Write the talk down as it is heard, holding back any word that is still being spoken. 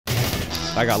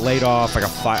I got laid off. I got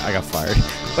fired.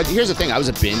 But here's the thing. I was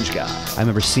a binge guy. I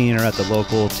remember seeing her at the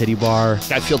local titty bar.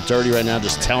 I feel dirty right now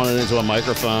just telling it into a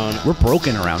microphone. We're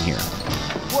broken around here.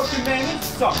 Working man, you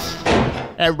suck.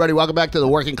 Hey everybody, welcome back to the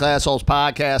Working Classholes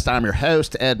podcast. I'm your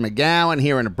host, Ed McGowan,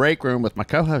 here in the break room with my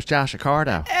co-host, Josh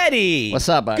Accardo. Eddie! What's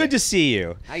up, buddy? Good to see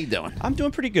you. How you doing? I'm doing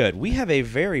pretty good. We have a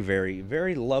very, very,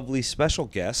 very lovely special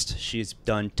guest. She's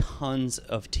done tons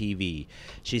of TV.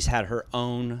 She's had her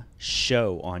own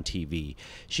show on TV.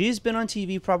 She's been on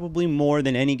TV probably more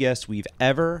than any guest we've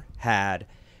ever had.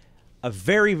 A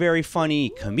very, very funny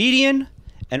comedian,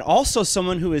 and also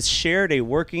someone who has shared a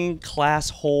working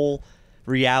class hole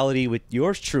reality with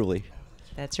yours truly.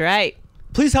 That's right.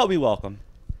 Please help me welcome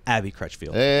Abbi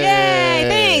Crutchfield. Hey. Yay,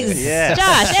 thanks. Yes.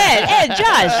 Josh, Ed,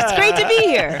 Josh. It's great to be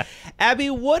here. Abbi,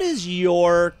 what is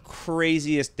your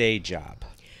craziest day job?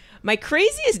 My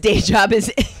craziest day job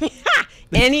is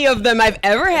any of them I've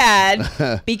ever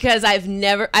had because I've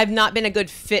not been a good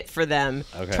fit for them.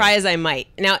 Okay. Try as I might.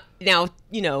 Now,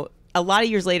 you know, a lot of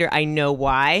years later, I know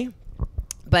why.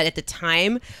 But at the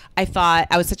time, I thought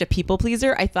I was such a people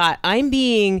pleaser. I thought, I'm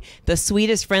being the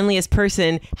sweetest, friendliest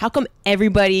person. How come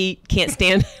everybody can't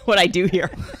stand what I do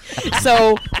here?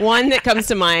 So one that comes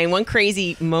to mind, one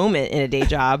crazy moment in a day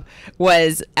job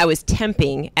was I was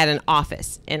temping at an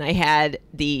office, and I had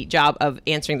the job of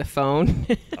answering the phone.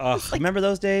 Remember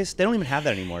those days? They don't even have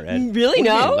that anymore, Ed. Really?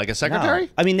 No? Like a secretary?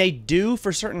 No. I mean, they do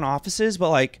for certain offices, but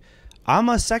like, I'm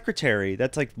a secretary.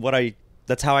 That's like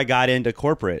that's how I got into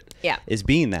corporate. Yeah. Is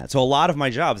being that. So a lot of my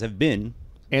jobs have been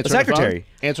Answering a secretary.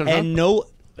 Answering the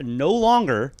and no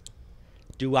longer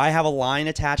do I have a line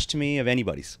attached to me of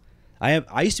anybody's.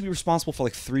 I used to be responsible for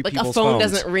like three Like people's a phone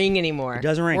phones. doesn't ring anymore. It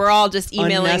doesn't ring. We're all just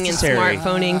emailing Unnecessary. and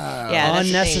smartphoning. Yeah, that's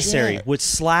unnecessary. the thing. With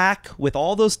Slack, with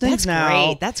all those things That's now.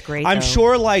 great. That's great, I'm though.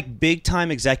 sure like big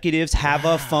time executives have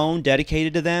a phone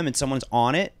dedicated to them and someone's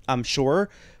on it, I'm sure.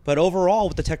 But overall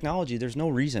with the technology, there's no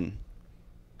reason.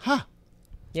 Huh.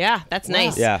 Yeah, that's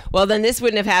nice. Yeah. Well, then this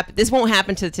wouldn't have happened. This won't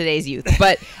happen to today's youth.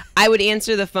 But I would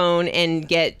answer the phone and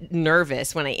get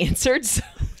nervous when I answered, so,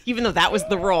 even though that was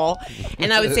the role,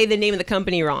 and I would say the name of the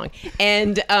company wrong.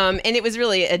 And it was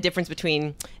really a difference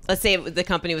between, let's say the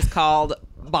company was called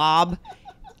Bob.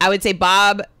 I would say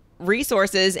Bob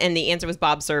Resources, and the answer was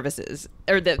Bob Services,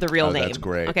 or the real name. That's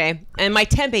great. Okay. And my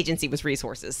temp agency was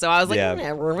Resources, so I was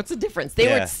like, what's the difference? They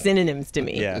were synonyms to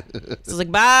me. Yeah. So it was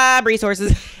like Bob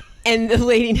Resources. And the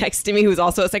lady next to me, who was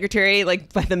also a secretary,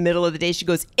 like by the middle of the day, she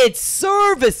goes, "It's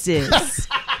services.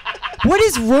 What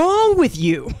is wrong with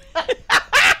you?"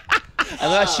 I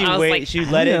thought she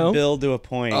let it build to a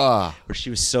point where she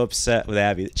was so upset with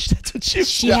Abbi. That's what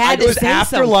she had to say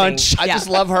after something. lunch. I just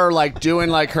love her like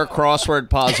doing like her crossword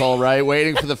puzzle, right?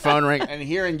 Waiting for the phone ring and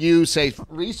hearing you say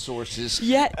resources.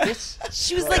 Yeah,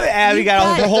 she was like, Abbi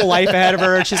got her whole life ahead of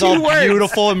her. And she's all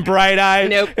beautiful and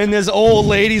bright-eyed. Nope. And this old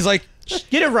lady's like,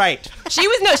 get it right. She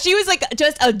was like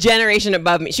just a generation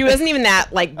above me. She wasn't even that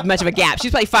like much of a gap. She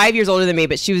was probably 5 years older than me,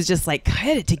 but she was just like,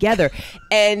 get it together.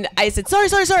 And I said, sorry,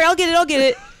 I'll get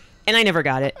it. And I never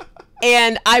got it.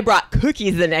 And I brought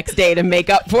cookies the next day to make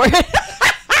up for it.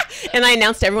 And I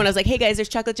announced to everyone, I was like, hey guys, there's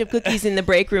chocolate chip cookies in the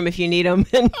break room if you need them.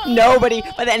 And by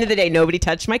the end of the day, nobody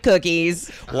touched my cookies.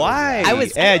 Why? I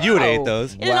was Ed, you would ate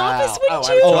those. In an office, wouldn't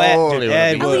you?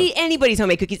 Ed I would eat anybody's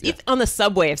homemade cookies. If on the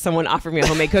subway, if someone offered me a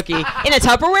homemade cookie in a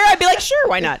Tupperware, I'd be like, sure,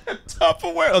 why not?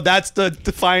 Tupperware. Oh, that's the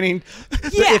defining.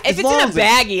 Yeah, if it's in a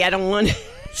baggie, I don't want.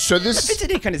 So this If it's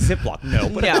any kind of Ziploc, no.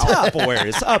 But it's Tupperware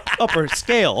is upper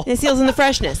scale. It seals in the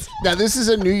freshness. now this is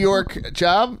a New York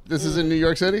job. This is in New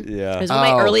York City. Yeah. It was one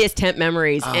of my earliest temp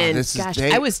memories, and this is gosh,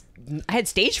 they- I had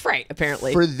stage fright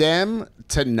apparently. For them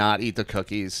to not eat the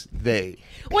cookies, they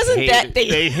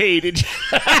hated you.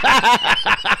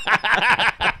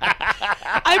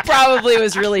 I probably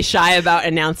was really shy about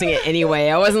announcing it anyway.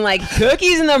 I wasn't like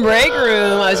cookies in the break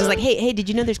room. I was just like, hey, did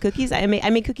you know there's cookies? I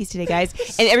made cookies today, guys.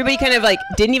 And everybody kind of like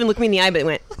didn't even look me in the eye,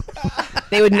 but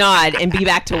they would nod and be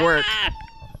back to work.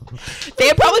 They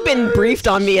had probably been briefed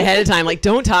on me ahead of time, like,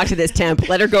 don't talk to this temp,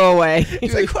 let her go away.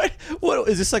 He's like, what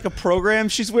is this like a program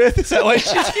she's with? Is that why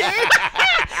she's here?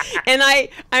 And I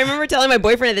remember telling my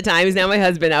boyfriend at the time, who's now my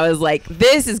husband, I was like,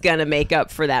 this is going to make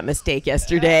up for that mistake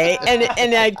yesterday.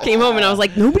 And I came home and I was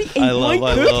like, nobody ate my cookies.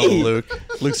 I love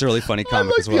Luke. Luke's a really funny I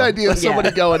comic like as well. the idea of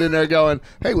somebody going in there going,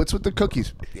 hey, what's with the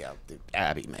cookies? Yeah,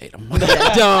 Abbi made them.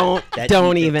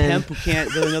 Don't even. The temp who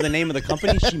can't really know the name of the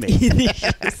company, she made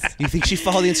it. You think she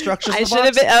followed the instructions? I should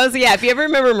have been. If you ever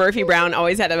remember Murphy Brown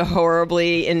always had a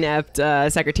horribly inept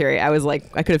secretary. I was like,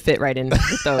 I could have fit right in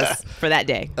with those for that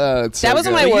day. That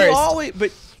wasn't my worst.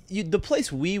 The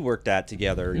place we worked at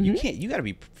together, you got to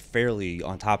be fairly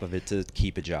on top of it to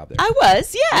keep a job there. I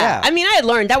was, yeah. Yeah. I mean, I had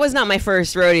learned. That was not my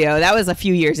first rodeo. That was a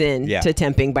few years in Yeah. to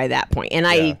temping by that point. And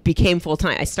Yeah. I became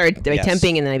full-time. I started by Yes.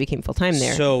 temping, and then I became full-time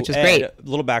there, So, which was Ed, great. a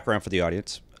little background for the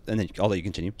audience, and then I'll let you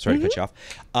continue. Sorry to cut you off.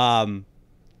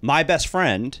 My best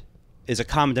friend is a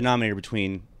common denominator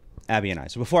between Abby and I.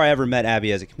 So before I ever met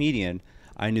Abby as a comedian,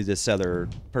 I knew this other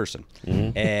person.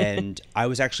 And I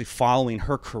was actually following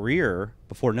her career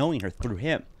before knowing her through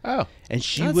him. Oh. And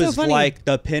she That's so was funny. like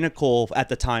the pinnacle at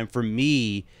the time for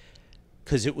me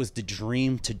because it was the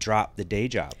dream to drop the day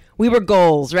job. We were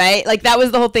goals, right? Like that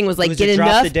was the whole thing. Was like was get to drop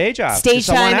enough the day job, stage get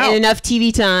someone time out. and enough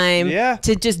TV time Yeah.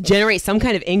 to just generate some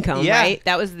kind of income, Yeah. right?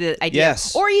 That was the idea.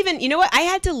 Yes. Or even, you know what? I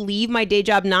had to leave my day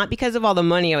job not because of all the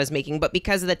money I was making, but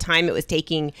because of the time it was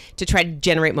taking to try to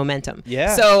generate momentum.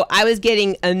 Yeah. So I was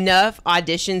getting enough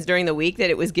auditions during the week that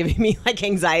it was giving me like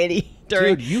anxiety.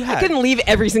 Dude, you had- I couldn't leave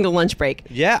every single lunch break.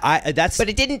 Yeah, that's But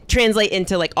it didn't translate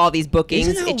into like all these bookings.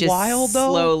 Isn't that it just wild, though?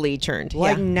 slowly churned.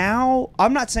 like yeah. now.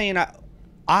 I'm not saying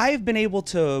I've been able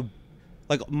to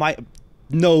like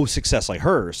no success like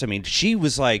hers. I mean, she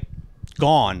was like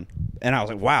gone, and I was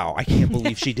like, wow, I can't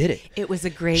believe she did it. It was a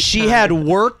great She time. had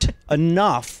worked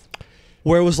enough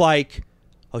where it was like,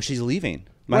 oh, she's leaving.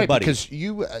 My right, buddy. because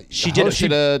you She hosted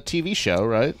did- a TV show,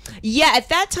 right? Yeah, at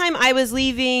that time I was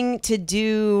leaving to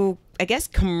do, I guess,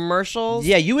 commercials.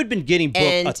 Yeah, you had been getting booked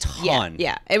And a ton.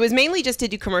 Yeah, it was mainly just to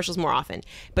do commercials more often.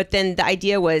 But then the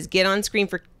idea was get on screen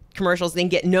for commercials, then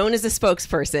get known as a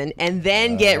spokesperson, and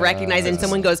then get recognized. And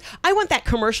someone goes, "I want that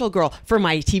commercial girl for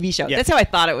my TV show." Yeah. That's how I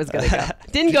thought it was going to go.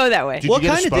 Didn't go that way. Did What you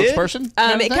get a kinda did? spokesperson?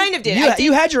 It kind of did. You- I did.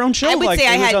 you had your own show, I would like, say it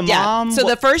I was had. a Yeah. mom- So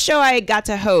the first show I got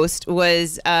to host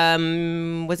was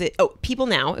it? Oh, People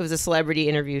Now. It was a celebrity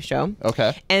interview show.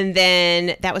 Okay. And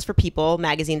then that was for People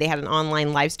magazine. They had an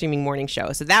online live streaming morning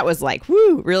show. So that was like,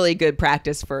 woo, really good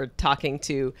practice for talking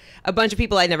to a bunch of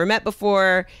people I'd never met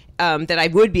before. That I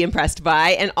would be impressed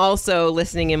by, and also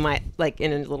listening in my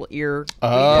in a little ear. What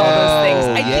do you call those things?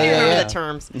 I can't even remember the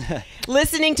terms.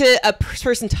 Listening to a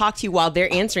person talk to you while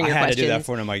they're answering I your had questions. to do that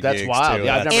for one of my That's gigs wild. too.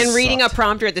 Yeah, I've That never- and reading a sucked.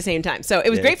 prompter at the same time. So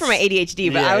it was Yeah, great for my it's- ADHD,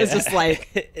 but Yeah, I was yeah. just like,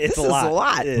 It's this is a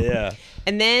lot. Yeah.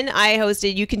 And then I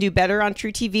hosted You Can Do Better on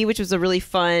True TV, which was a really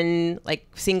fun, like,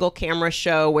 single camera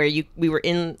show where we were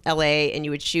in LA and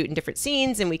you would shoot in different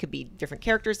scenes and we could be different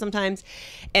characters sometimes.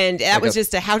 And that Like was a-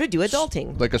 just how to do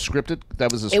adulting. Like a scripted?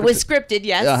 That was a scripted. It was scripted,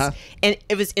 yes. Uh-huh. And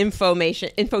it was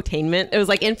infotainment. It was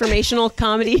like informational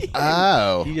comedy.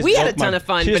 Oh. You just We had broke a ton my- of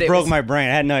fun, She but just it broke was- my brain.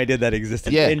 I had no idea that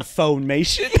existed. Yeah.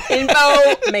 Information.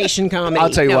 Information comedy.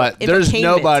 I'll tell you No, what. There's infotainment.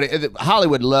 nobody.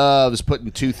 Hollywood loves putting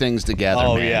two things together.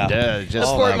 Oh, man. yeah. The Just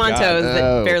Oh, my portmanteaus God. that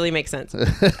Oh. barely make sense.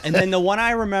 And then the one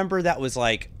I remember that was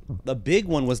like the big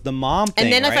one was the mom thing.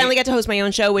 And then I right? finally got to host my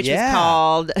own show, which Yeah. was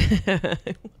called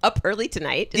Up Early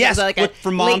Tonight. It Yes, was like with- a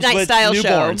for moms late night with style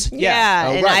newborns. show. Yeah.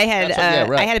 Oh, and right. I had That's what- yeah,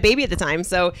 right. I had a baby at the time,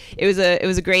 so it was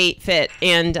a great fit.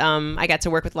 And I got to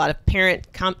work with a lot of parent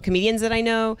comedians that I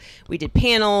know. We did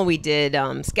panel, we did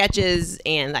sketches,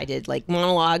 and I did like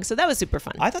monologues. So that was super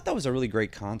fun. I thought that was a really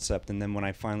great concept, and then when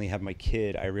I finally had my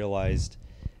kid, I realized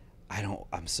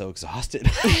I'm so exhausted.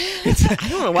 I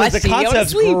don't know why. The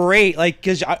concept's great, like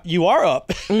because you are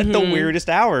up at the weirdest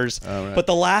hours. right. But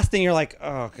the last thing you're like,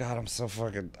 oh god, I'm so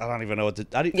fucking. I don't even know what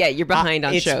to. Yeah, you're behind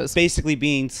on it's shows. Basically,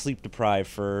 being sleep deprived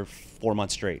for 4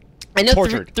 months straight. I know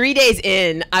Tortured. 3 days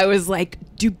in, I was like,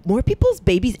 do more people's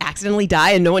babies accidentally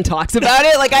die and no one talks about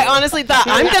it? Like, I honestly thought,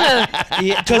 I'm going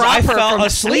to Because drop I her fell from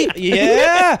asleep. sleep.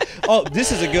 Yeah. Oh,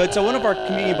 this is a good. So one of our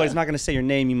comedian buddies, I'm not going to say your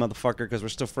name, you motherfucker, because we're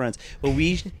still friends. But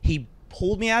he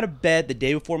pulled me out of bed the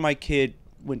day before my kid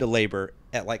went to labor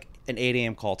at like an 8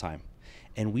 a.m. call time,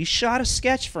 and we shot a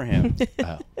sketch for him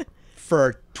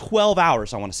for 12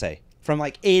 hours. I want to say from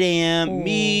like 8 a.m.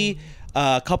 Me,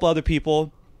 a couple other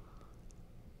people.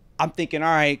 I'm thinking, all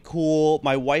right, cool.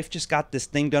 My wife just got this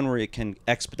thing done where it can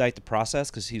expedite the process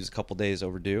because he was a couple days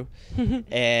overdue.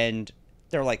 And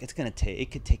they're like, it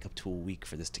could take up to a week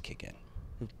for this to kick in.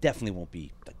 It definitely won't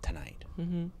be tonight.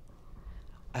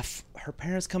 Her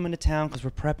parents come into town because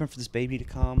we're prepping for this baby to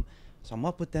come. So I'm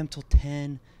up with them till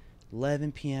 10,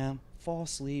 11 p.m., fall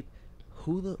asleep.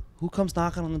 Who comes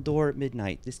knocking on the door at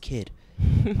midnight? This kid.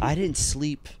 I didn't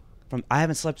sleep. I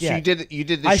haven't slept So yet. you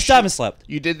did this I still haven't slept.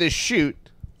 You did this shoot.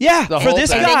 Yeah, The for whole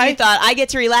this thing. And then guy. you thought, I get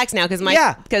to relax now because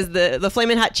Yeah. the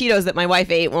Flamin' Hot Cheetos that my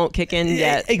wife ate won't kick in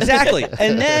yet. Exactly.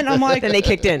 And then I'm like, Then they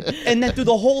kicked in. And then through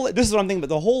the whole, this is what I'm thinking, but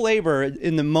the whole labor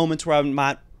in the moments where I'm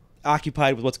not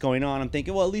occupied with what's going on, I'm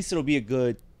thinking, well, at least it'll be a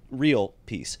good reel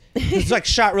piece. It's like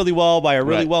shot really well by a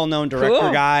really Right. well-known director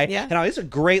Cool. guy. Yeah. And it's a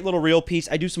great little reel piece.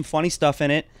 I do some funny stuff in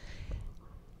it.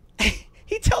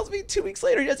 He tells me 2 weeks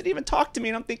later he doesn't even talk to me,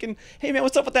 and I'm thinking, hey man,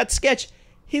 what's up with that sketch?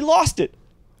 He lost it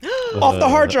off the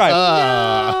hard drive.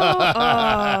 Oh, so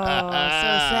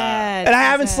sad. And I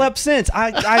haven't slept since.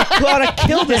 I gotta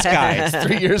kill this guy.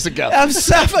 3 years ago.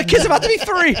 My kid's about to be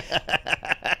 3.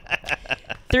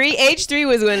 Age 3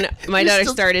 was when my daughter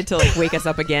started to like wake us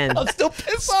up again. I'm still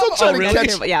pissed Still off. trying to really?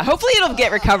 catch- Yeah, hopefully it'll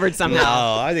get recovered somehow.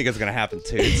 No, I think it's gonna happen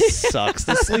too. It sucks.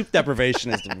 The sleep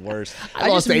deprivation is the worst. I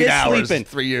lost 8 miss hours sleeping.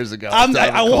 3 years ago.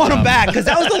 I want him back because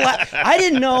that was the last. I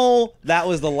didn't know that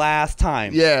was the last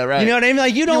time. Yeah, right. You know what I mean?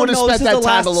 Like you don't would've know this spent is the that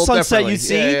time last a little sunset differently. you'd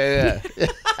see. Yeah.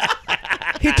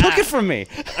 He took it from me.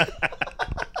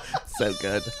 So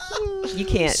good. You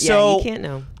can't. So- You can't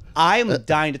know. I'm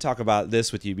dying to talk about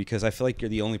this with you because I feel like you're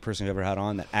the only person I've ever had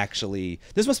on that actually.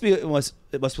 This must be it must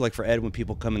be like for Ed when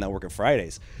people come in that work at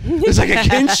Fridays. It's like a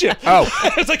kinship. Oh.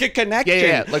 It's like a connection.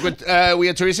 Yeah. Like when we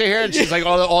had Teresa here, and she's like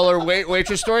all her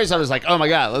waitress stories. I was like, oh my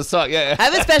god, let's talk. Yeah. I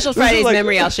have a special Fridays like-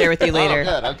 memory I'll share with you later.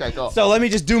 Oh, good. Okay, cool. So let me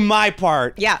just do my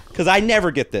part. Yeah. Because I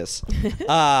never get this.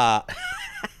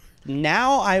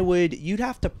 Now you'd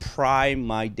have to pry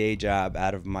my day job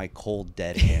out of my cold,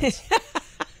 dead hands.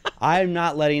 I'm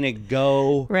not letting it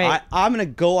go. Right. I'm going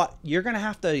to go. You're going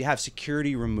to have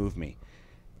security remove me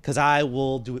because I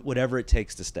will do whatever it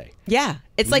takes to stay. Yeah.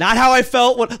 It's like Not how I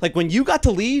felt. Like when you got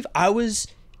to leave, I was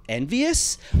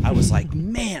envious. I was like,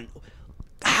 man,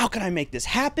 how can I make this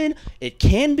happen? It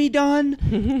can be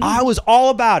done. I was all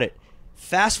about it.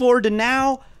 Fast forward to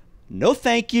now, no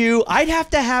thank you. I'd have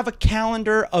to have a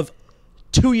calendar of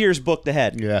 2 years booked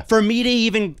ahead for me to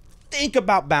even think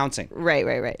about bouncing.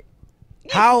 right.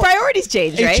 How Priorities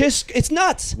change, right? It's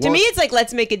nuts. To me, it's like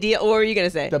let's make a deal. Or what are you gonna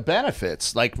say? the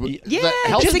benefits, like Yeah, the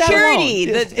health just that security.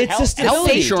 alone. The- It's health, just health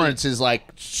stability. insurance is like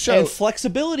so. And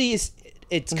flexibility is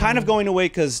it's kind of going away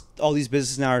because all these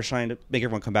businesses now are trying to make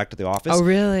everyone come back to the office. Oh,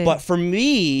 really? But for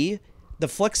me, the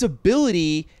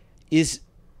flexibility is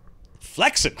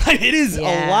flexing. It is a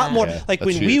lot more. Yeah, like that's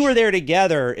when we huge. were there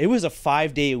together, it was a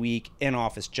 5-day-a-week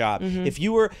in-office job. If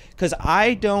you were, because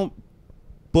I don't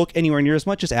book anywhere near as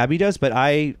much as Abby does, but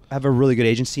I have a really good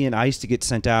agency, and I used to get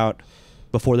sent out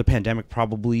before the pandemic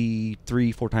probably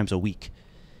 3-4 times a week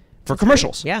for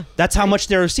commercials. Yeah. That's how much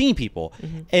they're seeing people.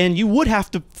 And you would have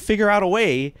to figure out a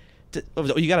way to,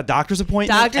 you got a doctor's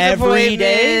appointment every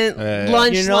day.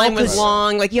 Lunch You know, line was 'cause-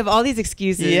 long. Like you have all these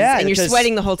excuses, Yeah, and you're because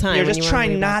sweating the whole time. You're when just you wanna trying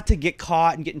leave not to get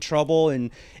caught and get in trouble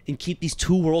and keep these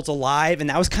two worlds alive. And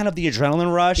that was kind of the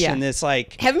adrenaline rush. Yeah. And it's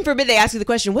like, Heaven forbid they ask you the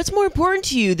question, what's more important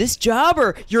to you, this job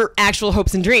or your actual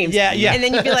hopes and dreams? Yeah. And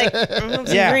then you'd be like,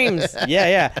 hopes and dreams.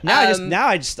 Yeah.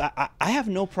 Now I have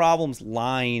no problems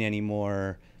lying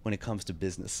anymore when it comes to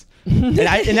business. And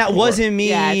that wasn't me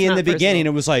Yeah, it's in not the beginning.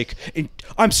 personal. It was like,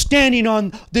 I'm standing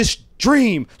on this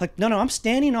dream. Like, no, I'm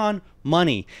standing on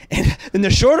money. And the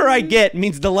shorter I get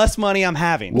means the less money I'm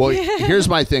having. Well, here's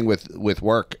my thing with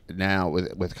work now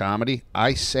with comedy.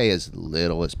 I say as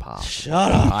little as possible.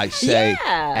 Shut up. I say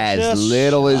Yeah. as Just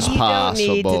little as You don't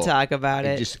possible. need to talk about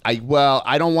And it.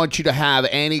 I don't want you to have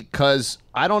any because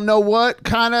I don't know what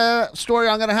kind of story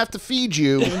I'm gonna have to feed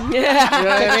you. You know what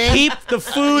I mean? Keep the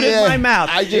food in Yeah. my mouth.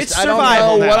 I It's don't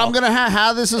survival know what now. I'm gonna have,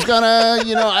 how this is gonna,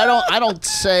 I don't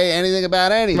say anything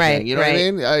about anything. Right, You know what I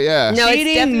right. mean? Yeah. No, it's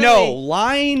Cheating, definitely- no.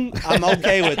 Lying, I'm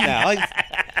okay with now. Like,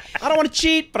 I don't want to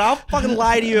cheat, but I'll fucking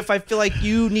lie to you if I feel like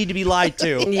you need to be lied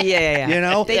to. Yeah. You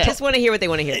know? They just want to hear what they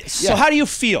want to hear. So how do you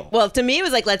feel? Well, to me, it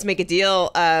was like, let's make a deal.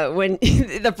 When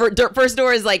the first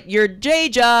door is like your J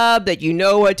job that you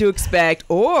know what to expect,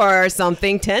 or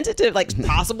something tentative like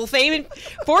possible fame and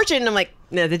fortune. And I'm like,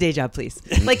 no, the day job, please.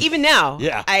 Like even now,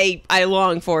 Yeah. I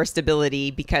long for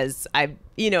stability because I've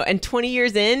and 20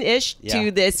 years in ish Yeah.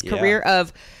 to this Yeah. career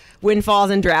of windfalls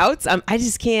and droughts. I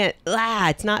just can't.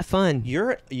 It's not fun.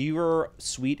 You're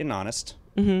sweet and honest,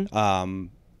 and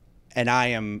I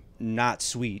am not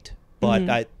sweet,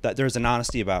 but there's an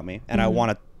honesty about me, and I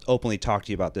want to openly talk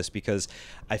to you about this because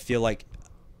I feel like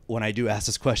when I do ask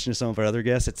this question to some of our other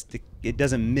guests, it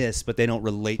doesn't miss, but they don't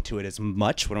relate to it as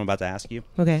much. What I'm about to ask you: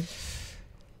 Okay.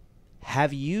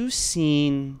 have you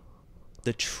seen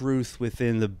the truth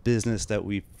within the business that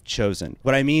we've chosen?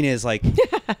 What I mean is, like,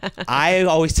 I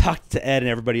always talk to Ed and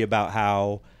everybody about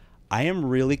how I am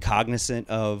really cognizant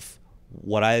of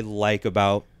what I like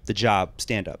about the job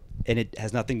stand-up, and it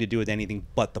has nothing to do with anything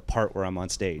but the part where I'm on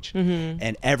stage.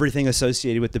 And everything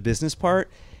associated with the business part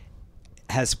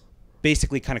has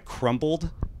basically kind of crumbled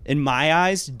in my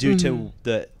eyes due to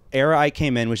the era I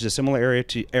came in, which is a similar era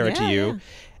to Yeah, you, yeah.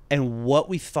 and what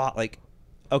we thought, like,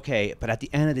 okay, but at the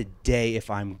end of the day, if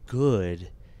I'm good,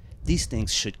 these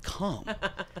things should come.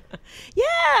 Yeah.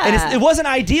 And it wasn't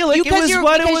idyllic. It was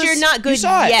what it was. Because you're not good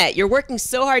yet. You're working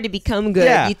so hard to become good.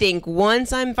 Yeah. You think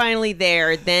once I'm finally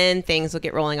there, then things will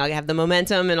get rolling. I'll have the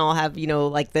momentum and I'll have,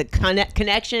 like the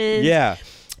connections. Yeah.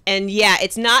 And yeah,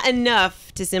 it's not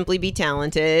enough to simply be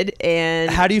talented. And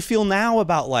how do you feel now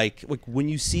about like when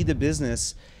you see the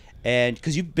business, and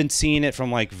because you've been seeing it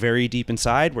from like very deep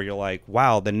inside, where you're like,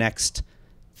 wow, the next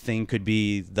thing could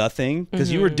be the thing,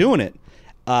 because you were doing it.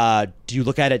 Do you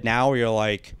look at it now where you're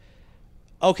like,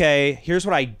 okay, here's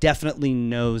what I definitely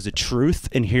know is the truth,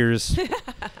 and here's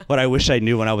what I wish I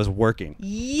knew when I was working?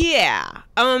 Yeah.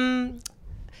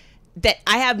 That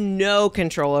I have no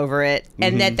control over it,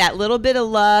 and that little bit of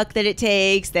luck that it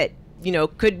takes that,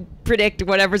 could predict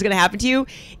whatever's going to happen to you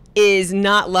is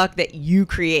not luck that you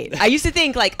create. I used to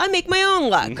think like I make my own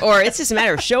luck, or it's just a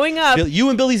matter of showing up. You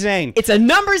and Billy Zane. It's a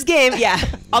numbers game. Yeah.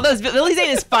 Although Billy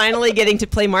Zane is finally getting to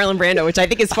play Marlon Brando, which I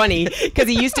think is funny because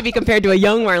he used to be compared to a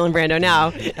young Marlon Brando. Now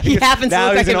he happens to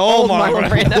look like an old Marlon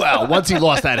Brando. Well, once he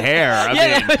lost that hair, I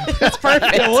mean. That's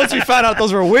perfect. Yeah, once we found out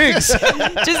those were wigs. Just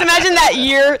imagine that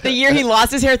year, the year he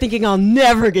lost his hair, thinking I'll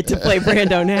never get to play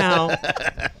Brando now.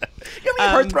 You know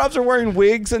how many heartthrobs are wearing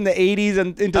wigs in the 80s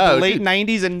and into the late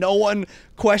 90s, and no one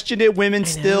questioned it? Women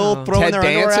still throwing their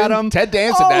underwear at him. Ted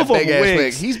Danson, that big ass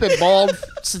wig. He's been bald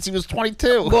since he was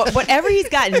 22. Well, whatever he's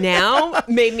got now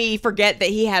made me forget that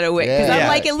he had a wig, because I'm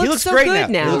like, it looks so good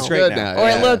now. It looks great now. Or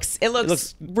it looks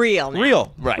real now.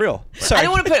 Real. Right. Real. Sorry. I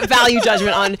don't want to put value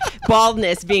judgment on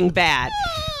baldness being bad.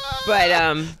 But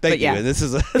Thank you. yeah. And this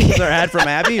is our ad from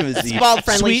Abby. It was the bald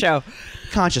friendly sweet, show.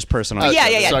 conscious person on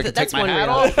Yeah. So I can That's take my one hat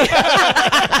real. off?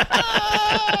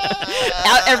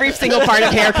 Every single part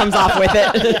of hair comes off with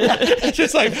it.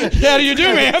 Just like, how do you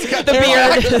do, man? The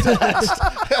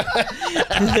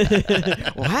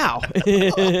beard. Wow.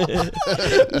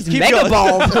 Mega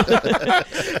bald.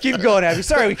 Keep going, Abby.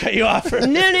 Sorry we cut you off. No.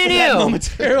 That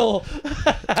moment's terrible.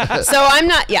 So I'm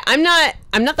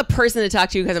not the person to talk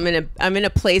to, because I'm in a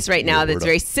place right now that's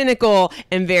very cynical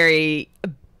and very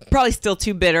probably still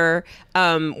too bitter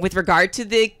with regard to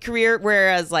the career,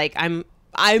 whereas like I'm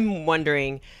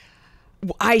wondering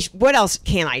what else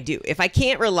can I do if I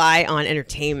can't rely on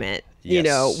entertainment?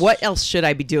 Yes. What else should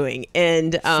I be doing?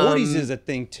 And 40s is a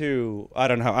thing too. I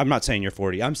don't know. I'm not saying you're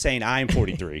 40. I'm saying I'm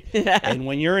 43. And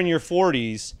when you're in your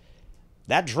 40s,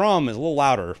 that drum is a little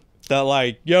louder. That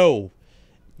like, yo,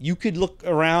 you could look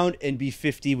around and be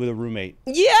 50 with a roommate.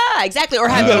 Yeah, exactly. Or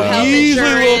have no health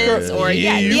insurance. Or you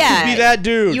could be that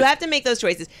dude. You have to make those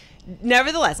choices.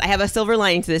 Nevertheless, I have a silver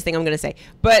lining to this thing I'm going to say.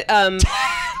 But I mean,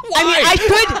 I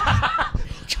could.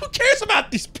 Who cares about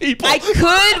these people? I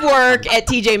could work at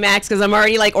TJ Maxx because I'm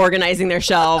already like organizing their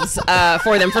shelves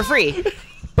for them for free.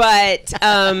 But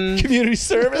community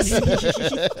service.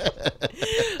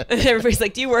 Everybody's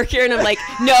like, "Do you work here?" And I'm like,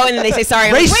 "No." And then they say, "Sorry."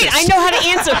 I'm like, "Wait, I know how to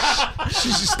answer."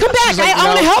 Come back. Like, I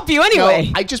want to help you anyway.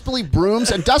 No, I just believe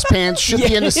brooms and dustpans should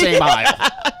be in the same aisle.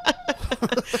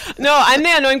 No, I'm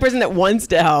the annoying person that wants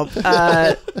to help.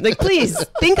 Like, please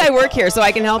think I work here so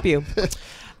I can help you.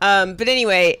 But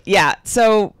anyway, yeah.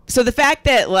 So the fact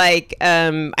that like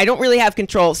I don't really have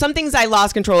control. Some things I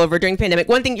lost control over during the pandemic.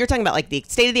 One thing you're talking about, like the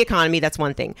state of the economy, that's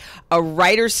one thing. A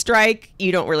writer's strike,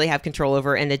 you don't really have control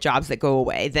over, and the jobs that go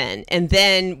away then. And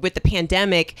then with the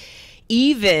pandemic,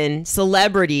 even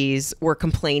celebrities were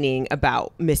complaining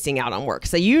about missing out on work.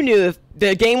 So you knew if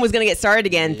the game was going to get started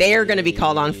again, they are going to be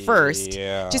called on first,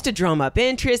 just to drum up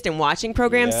interest in watching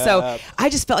programs. So I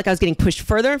just felt like I was getting pushed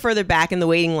further and further back in the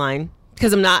waiting line,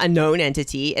 because I'm not a known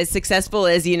entity. As successful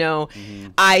as,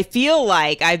 I feel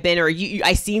like I've been, or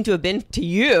I seem to have been to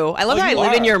you. I love how I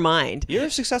live in your mind. You're a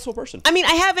successful person. I mean,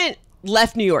 I haven't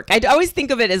left New York. I always think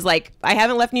of it as like, I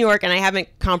haven't left New York and I haven't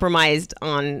compromised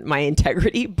on my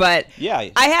integrity, but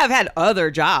I have had other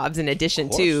jobs in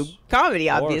addition to comedy,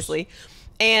 obviously.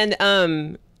 And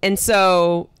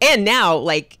so, and now,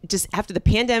 like, just after the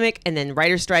pandemic and then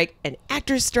writer's strike and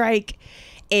actor's strike,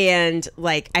 and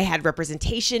like I had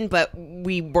representation, but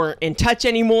we weren't in touch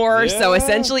anymore. Yeah. So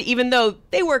essentially, even though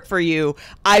they work for you,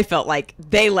 I felt like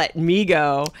they let me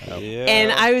go. Yeah. And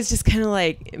I was just kind of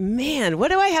like, man,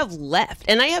 what do I have left?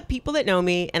 And I have people that know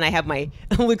me, and I have my,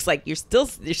 looks like your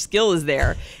skill is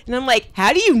there. And I'm like,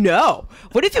 how do you know?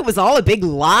 What if it was all a big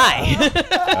lie?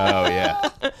 Oh, yeah.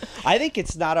 I think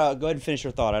it's not a, go ahead and finish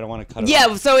your thought. I don't want to cut it off.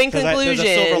 Yeah, so in conclusion.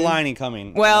 There's a silver lining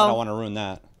coming. Well, I don't want to ruin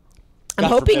that. I'm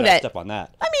hoping that. Step on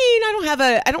that. I mean,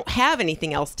 I don't have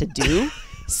anything else to do,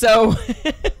 so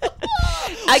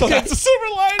that's a silver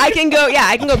lining. I can go. Yeah,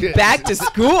 I can go back to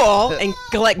school and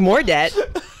collect more debt.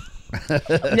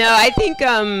 No, I think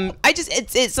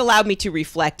it's allowed me to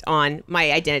reflect on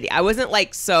my identity. I wasn't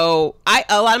like a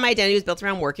lot of my identity was built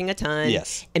around working a ton,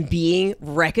 Yes, and being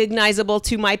recognizable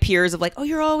to my peers of like, oh,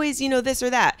 you're always this or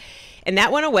that. And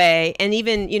that went away. And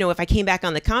even, if I came back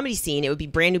on the comedy scene, it would be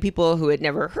brand new people who had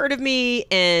never heard of me.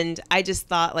 And I just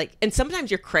thought and sometimes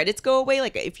your credits go away.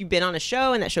 Like if you've been on a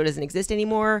show and that show doesn't exist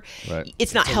anymore,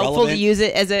 it's not helpful to use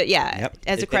it as a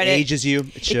credit. It ages you.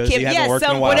 It shows you haven't worked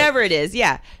in a while. Whatever it is.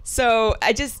 Yeah. So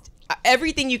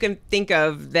everything you can think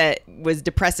of that was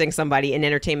depressing somebody in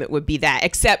entertainment would be that,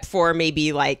 except for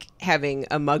maybe like having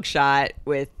a mugshot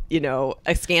with,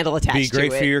 a scandal attached to it. Be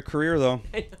great for your career, though.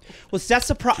 Well, that's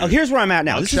the problem. Here's where I'm at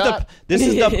now. This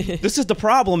is the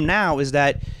problem now is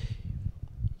that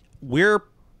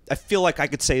I feel like I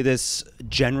could say this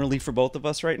generally for both of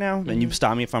us right now, and you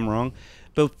stop me if I'm wrong,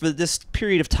 but for this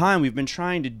period of time, we've been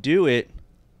trying to do it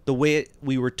the way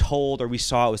we were told or we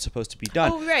saw it was supposed to be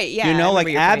done. Oh, right, yeah. Like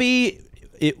Abbi,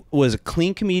 it was a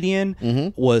clean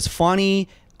comedian, was funny,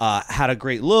 had a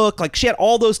great look. Like she had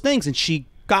all those things, and she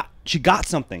got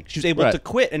something. She was able to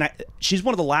quit, and she's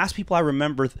one of the last people I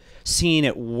remember seeing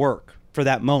it work for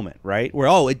that moment, right? Where,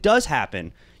 it does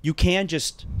happen. You can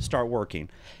just start working.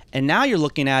 And now you're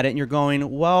looking at it and you're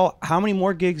going, well, how many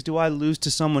more gigs do I lose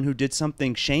to someone who did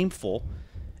something shameful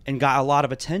and got a lot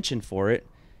of attention for it?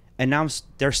 And now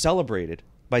they're celebrated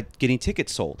by getting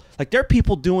tickets sold. Like, there are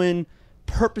people doing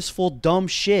purposeful, dumb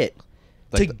shit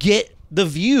to get the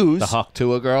views. The Hawk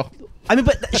Tua girl. I mean,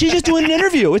 but she's just doing an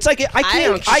interview. It's like I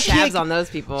can't on those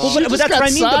people. Well, but that's what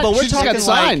I mean. But we're talking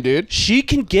signed, dude. She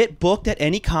can get booked at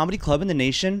any comedy club in the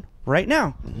nation right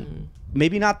now. Mm-hmm.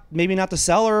 Maybe not the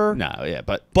seller. No, yeah,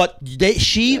 but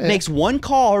she makes one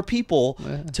call or people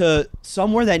to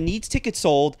somewhere that needs tickets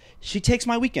sold. She takes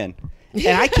my weekend.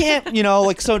 And I can't,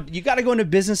 so you got to go into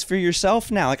business for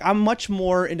yourself now. Like, I'm much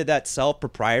more into that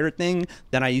self-proprietor thing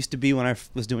than I used to be when I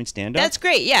was doing stand-up. That's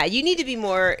great. Yeah, you need to be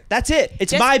more. That's it.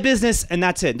 It's my business, and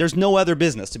that's it. There's no other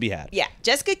business to be had. Yeah.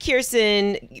 Jessica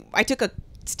Kirson, I took a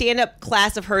stand-up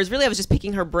class of hers. Really, I was just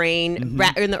picking her brain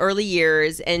in the early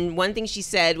years. And one thing she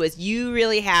said was, you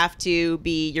really have to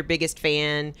be your biggest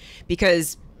fan,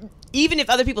 because even if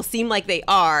other people seem like they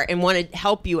are and want to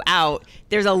help you out,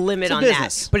 there's a limit on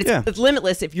business. that. But it's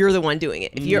limitless if you're the one doing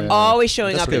it. If you're always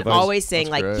showing up and always saying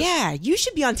you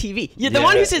should be on TV. You're the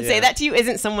one who should say that to you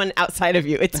isn't someone outside of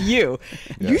you. It's you.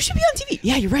 You should be on TV.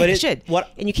 Yeah, you're right. You should.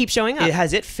 And you keep showing up.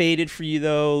 Has it faded for you,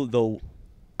 though?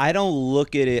 I don't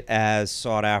look at it as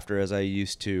sought after as I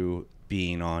used to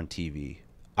being on TV.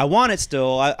 I want it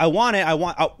still. I want it. I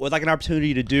want like an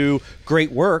opportunity to do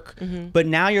great work. But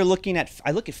now I look at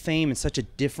fame in such a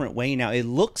different way now. It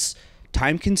looks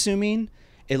time consuming.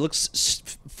 It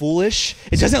looks foolish.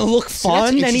 It doesn't look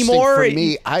fun anymore. For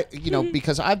me,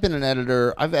 because I've been an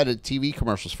editor. I've edited TV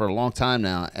commercials for a long time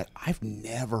now, and I've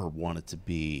never wanted to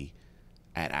be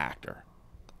an actor.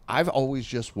 I've always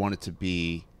just wanted to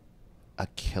be a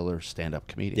killer stand-up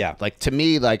comedian. Yeah. Like, to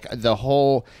me, like, the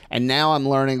whole, and now I'm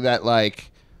learning that,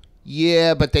 like,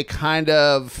 yeah, but they kind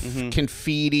of can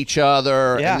feed each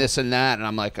other and this and that, and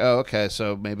I'm like, oh, okay,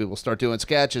 so maybe we'll start doing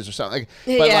sketches or something.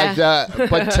 But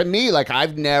but to me, like, I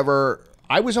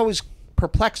was always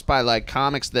perplexed by like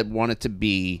comics that wanted to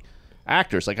be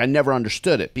actors. Like, I never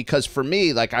understood it, because for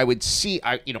me, like, I would see,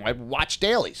 I'd watch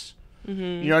dailies. You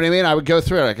know what I mean? I would go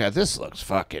through it like, this looks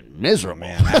fucking miserable,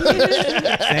 man.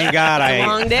 Thank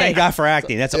God, thank God for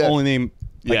acting. That's the only thing.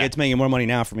 Like, it's making more money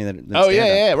now for me than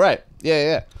stand-up. Right.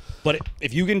 Yeah. But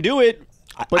if you can do it,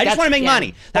 I just want to make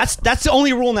money. That's the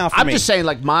only rule now for me. I'm just saying,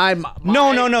 like, my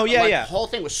the whole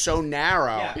thing was so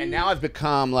narrow, and now I've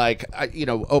become like,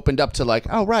 opened up to like,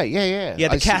 oh right, yeah. Yeah,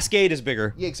 the cascade is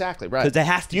bigger. Yeah, exactly, right. Because it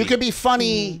has to. You could be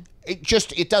funny.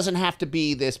 It doesn't have to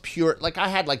be this pure. Like, I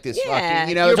had like this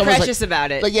fucking, you're it's precious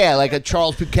about it. Like, like a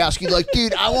Charles Bukowski. Like,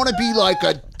 dude, I want to be like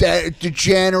a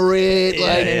degenerate,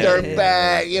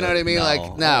 dirtbag. You know what I mean?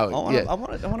 Like, no. I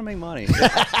want to make money.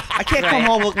 I can't come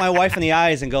home, look my wife in the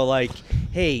eyes, and go like,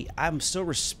 hey, I'm so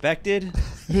respected.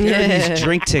 Here are these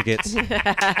drink tickets. You should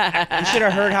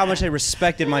have heard how much I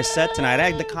respected my set tonight.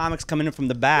 I had the comics coming in from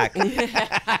the back.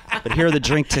 But here are the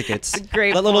drink tickets.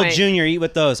 Great Let little Junior eat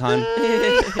with those, hon.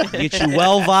 Get you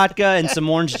well vodka and some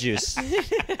orange juice.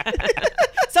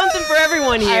 Something for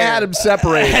everyone here. I had him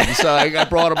separated, so I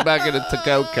brought him back in a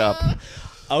to-go cup.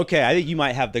 Okay, I think you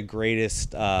might have the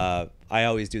greatest. I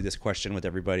always do this question with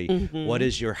everybody. What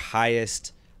is your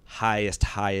highest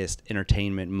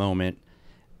entertainment moment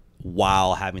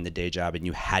while having the day job, and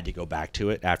you had to go back to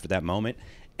it after that moment?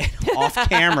 off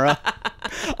camera.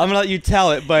 I'm gonna let you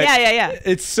tell it, but yeah.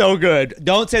 it's so good.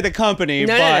 Don't say the company,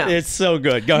 but it's so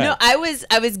good. Go ahead. No, I was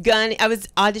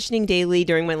auditioning daily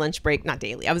during my lunch break. Not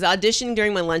daily. I was auditioning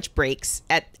during my lunch breaks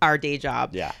at our day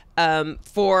job. Yeah.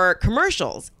 For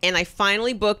commercials, and I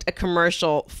finally booked a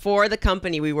commercial for the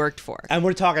company we worked for. And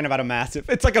we're talking about a massive.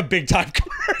 It's like a big time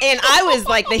commercial. And I was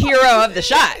like the hero of the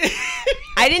shot.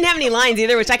 I didn't have any lines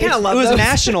either, which I kind of love. It was those.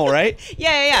 national, right?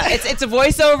 Yeah. It's a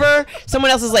voiceover.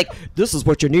 Someone else is like, "This is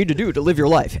what you need to do to live your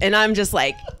life," and I'm just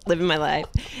like living my life,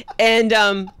 and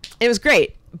it was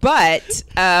great. But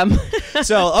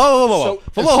so hold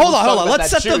on. Let's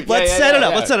set it up. Let's set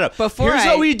it up. Here's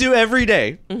what we do every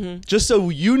day, just so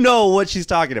you know what she's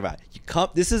talking about. You come.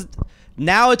 This is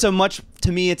now. It's a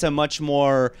much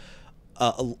more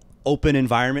open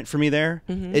environment for me there.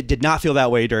 It did not feel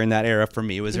that way during that era for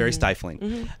me. It was very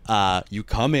stifling. You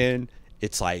come in.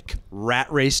 It's like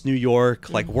rat race New York,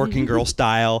 like working girl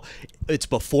style. It's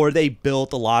before they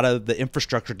built a lot of the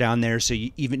infrastructure down there. So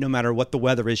you, even no matter what the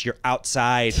weather is, you're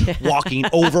outside walking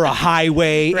over a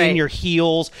highway in your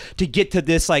heels to get to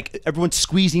this, like everyone's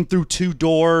squeezing through two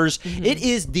doors. It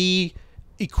is the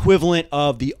equivalent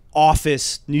of the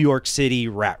Office New York City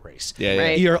rat race.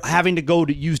 Right. You're having to go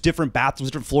to use different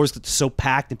bathrooms, different floors because it's so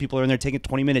packed and people are in there taking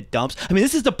 20-minute dumps. I mean,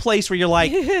 this is the place where you're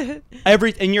like,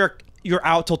 you're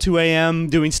out till 2 a.m.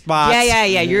 doing spots. Yeah.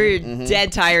 You're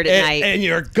dead tired at night. And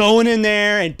you're going in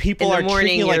there and people are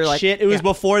treating you like shit. It was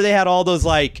before they had all those,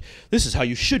 like, this is how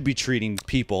you should be treating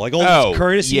people. Like all those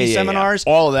courtesy seminars.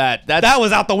 All of that. That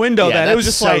was out the window then. It was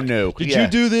just so like, new. Did you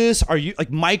do this? Are you,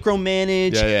 like,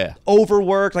 micromanage,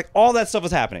 overwork? Like, all that stuff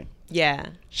was happening. Yeah.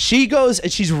 She goes and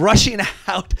she's rushing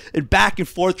out and back and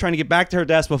forth trying to get back to her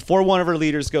desk before one of her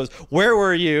leaders goes, "Where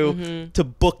were you to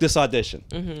book this audition?"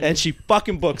 And she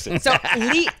fucking books it. So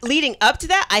leading up to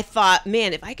that, I thought,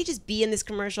 man, if I could just be in this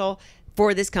commercial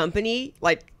for this company,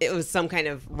 like it was some kind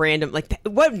of random, like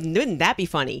wouldn't that be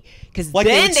funny? Because like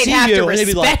then they'd have to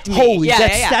respect me. Holy,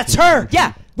 that's her.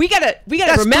 Yeah. We gotta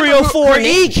that's remember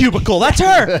 304E cubicle. That's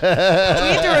her. We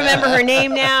have to remember her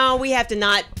name now. We have to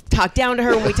not talk down to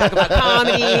her when we talk about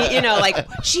comedy. You know, like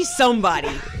she's somebody.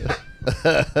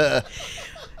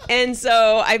 And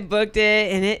so I booked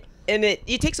it, and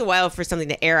it takes a while for something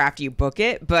to air after you book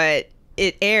it, but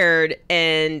it aired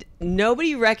and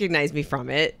nobody recognized me from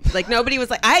it. Like nobody was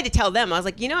like, I had to tell them. I was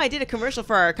like, I did a commercial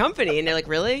for our company, and they're like,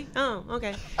 really? Oh,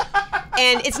 okay.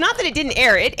 And it's not that it didn't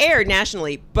air. It aired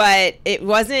nationally, but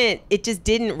it just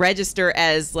didn't register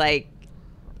as like,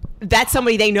 that's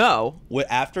somebody they know.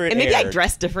 After it and maybe aired, I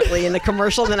dressed differently in the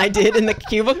commercial than I did in the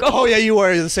cubicle. Oh yeah, you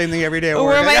wear the same thing every day. I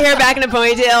wear my hair back in a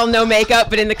ponytail, no makeup,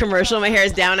 but in the commercial my hair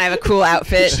is down. I have a cool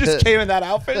outfit. She just came in that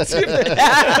outfit.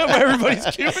 Everybody's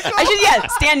cubicle. I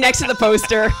should stand next to the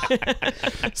poster.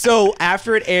 So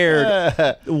after it aired,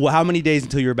 how many days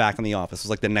until you were back in the office? It was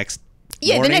like the next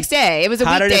morning? The next day. It was a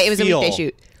weekday. It was a weekday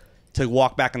shoot. To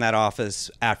walk back in that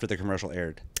office after the commercial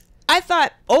aired. I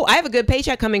thought, I have a good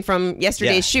paycheck coming from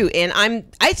yesterday's shoot, and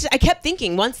I kept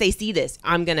thinking, once they see this,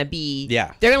 I'm gonna be,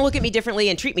 they're gonna look at me differently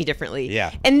and treat me differently.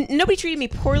 Yeah. And nobody treated me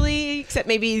poorly except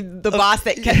maybe the boss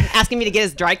that kept asking me to get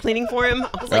his dry cleaning for him.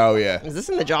 I was like, is this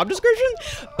in the job description?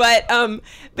 But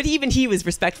even he was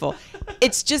respectful.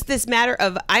 It's just this matter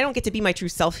of I don't get to be my true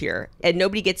self here, and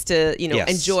nobody gets to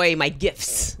enjoy my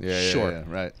gifts. Yeah,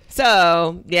 right.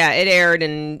 So it aired,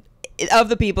 and of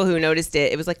the people who noticed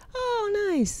it, it was like,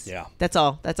 oh, nice. Yeah. That's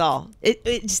all. It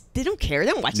just, they don't care.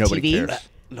 They don't watch Nobody TV. cares.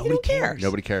 Nobody cares.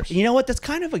 Nobody cares. You know what? That's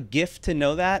kind of a gift to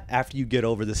know that after you get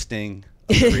over the sting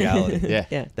of the reality.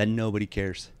 Yeah. That nobody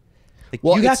cares. Like,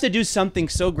 Well, you have it's- to do something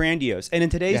so grandiose. And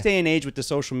in today's day and age with the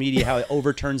social media, how it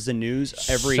overturns the news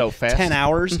every So fast. 10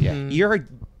 hours, you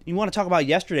want to talk about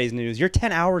yesterday's news. You're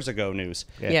 10 hours ago news.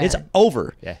 Yeah. It's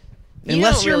over. Yeah. You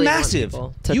Unless don't you're really want massive.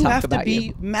 people to You talk have to about be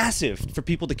you. massive for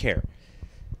people to care.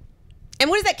 And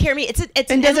what does that care me? It's an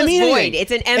And endless doesn't mean void. anything. It's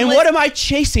an endless. And what am I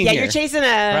chasing Yeah, here? you're chasing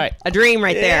a dream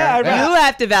right there. Yeah, right. You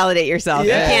have to validate yourself.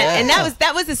 Yeah. You can't. And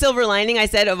that was the silver lining I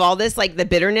said of all this. Like the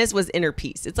bitterness was inner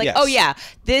peace. It's like, Yes. oh yeah,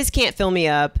 this can't fill me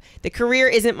up. The career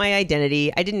isn't my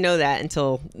identity. I didn't know that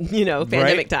until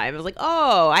pandemic time. I was like,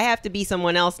 oh, I have to be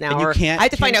someone else now, And you or can't I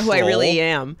have to find out who I really control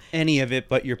am. any of it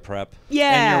but your prep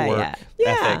Yeah, and your work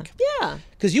ethic. yeah.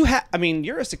 Because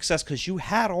you're a success because you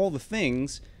had all the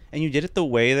things and you did it the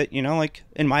way that, like,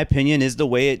 in my opinion, is the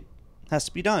way it has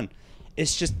to be done.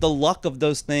 It's just the luck of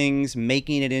those things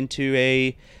making it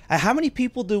into how many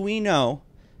people do we know,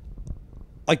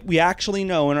 like we actually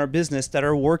know in our business, that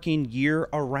are working year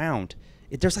around?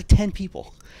 There's like 10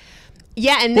 people.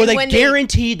 Yeah, and Or then they when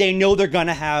guarantee they know they're going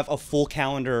to have a full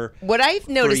calendar. What I've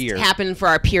noticed year. happen for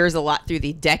our peers a lot through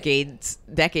the decades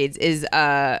is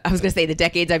I was going to say the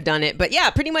decades I've done it, but yeah,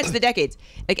 pretty much the decades.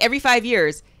 Like every 5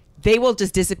 years, they will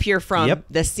just disappear from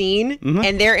the scene,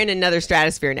 and they're in another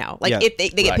stratosphere now. Like if they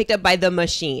get picked up by the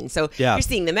machine. So you're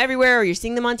seeing them everywhere, or you're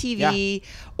seeing them on TV,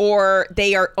 or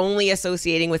they are only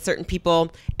associating with certain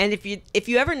people. And if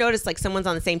you ever notice like someone's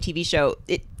on the same TV show,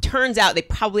 it turns out they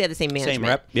probably have the same management. Same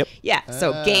rep. Yep. Yeah.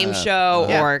 So game show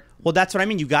or well, that's what I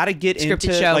mean. You got to get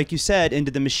into show. like you said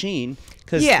into the machine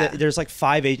because there's like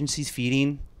 5 agencies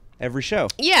feeding every show.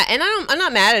 Yeah, and I'm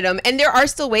not mad at them. And there are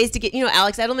still ways to get,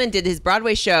 Alex Edelman did his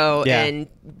Broadway show and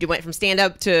went from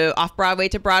stand-up to off-Broadway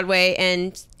to Broadway,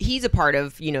 and he's a part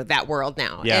of, that world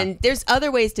now. Yeah. And there's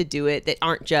other ways to do it that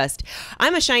aren't just,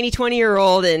 I'm a shiny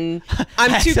 20-year-old and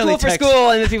I'm too cool for school,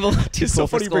 and the people too it's cool so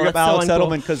for funny school. you bring up That's Alex so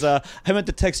Edelman because I meant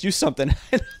to text you something.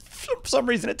 For some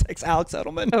reason, it takes Alex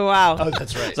Edelman. Oh, wow. Oh,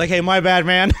 that's right. It's like, hey, my bad,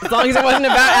 man. As long as it wasn't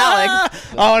about Alex.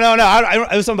 Oh, no.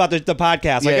 It was something about the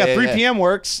podcast. Like, 3 p.m.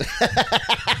 works.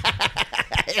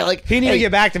 Like, he didn't even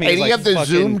get back to me. Hey, He's do you like, have the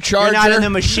Zoom charger? You're not in the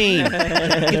machine.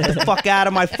 Get the fuck out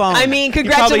of my phone. I mean,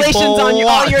 congratulations on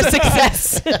all your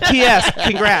success. P.S.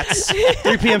 Congrats.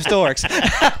 3 p.m. still works.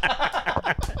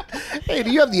 Hey,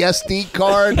 do you have the SD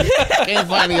card? Can't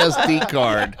find the SD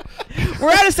card.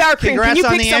 We're out of sour cream. Congrats Can you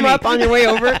on pick the some Emmy. up on your way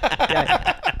over?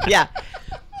 Yeah.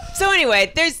 So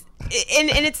anyway, there's and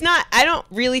it's not. I don't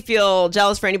really feel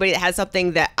jealous for anybody that has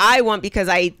something that I want because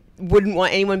I wouldn't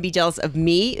want anyone to be jealous of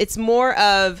me. It's more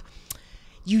of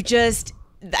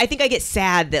I think I get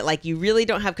sad that like you really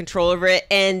don't have control over it,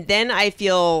 and then I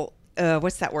feel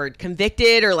what's that word?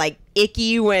 Convicted or like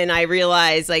icky when I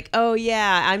realize like, oh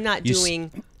yeah, I'm not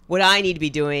doing what I need to be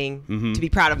doing to be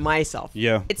proud of myself.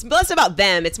 Yeah. It's less about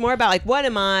them. It's more about like, what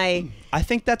am I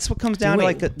think that's what comes down to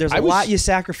like there's a lot you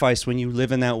sacrifice when you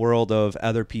live in that world of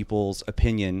other people's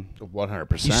opinion.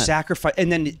 100%. You sacrifice, and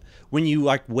then when you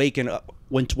like waken up,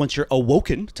 once you're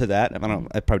awoken to that, I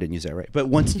probably didn't use that right, but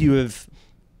once you have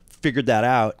figured that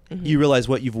out, you realize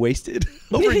what you've wasted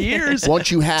over years. Once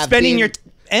you have spending your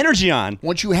energy on.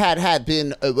 Once you had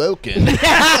been awoken.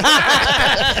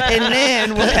 And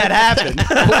then what had happened?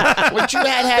 Once you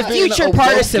had been future awoken.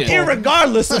 participle.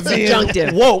 Irregardless of being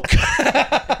Subjunctive. woke.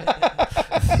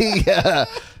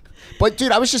 But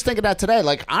dude, I was just thinking that today.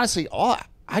 Like honestly,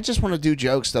 I just want to do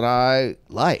jokes that I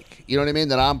like. You know what I mean?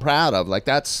 That I'm proud of. Like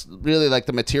that's really like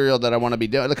the material that I want to be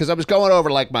doing. Because I was going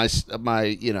over like my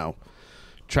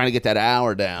trying to get that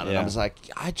hour down, and I was like,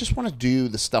 I just want to do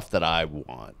the stuff that I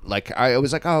want. Like I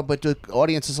was like, oh, but the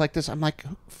audience is like this. I'm like,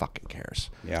 who fucking cares?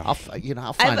 Yeah, I'll find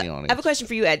the audience. I have a question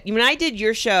for you, Ed. When I did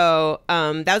your show,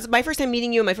 that was my first time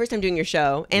meeting you and my first time doing your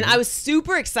show, and I was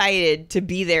super excited to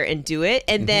be there and do it.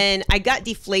 And then I got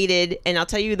deflated, and I'll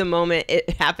tell you the moment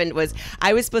it happened was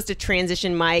I was supposed to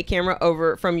transition my camera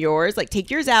over from yours, like take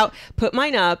yours out, put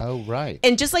mine up. Oh right.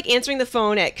 And just like answering the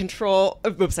phone at Control.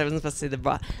 Oops, I wasn't supposed to say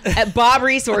the at Bob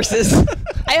Resources.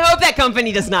 I hope that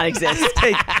company does not exist.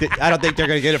 I don't think they're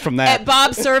going to get it from that. At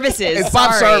Bob Services. It's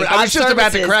Bob Services. I Bob was just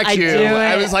about to correct you.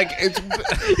 I was like,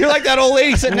 you're like that old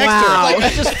lady sitting next to her. Like, I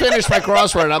just finished my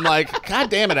crossword. And I'm like, God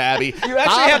damn it, Abby. You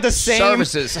actually have the same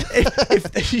services.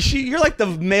 You're like the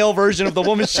male version of the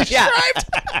woman she described.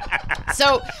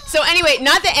 So anyway,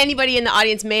 not that anybody in the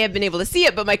audience may have been able to see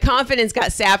it, but my confidence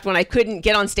got sapped when I couldn't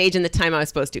get on stage in the time I was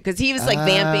supposed to, because he was like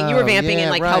vamping. You were vamping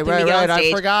and like helping me get on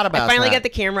stage. I forgot about that. I finally got the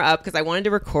camera up because I wanted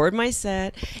to record my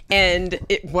set, and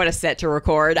what a set to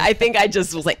record. I think I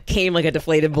just was like came like a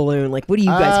deflated balloon. Like, what do you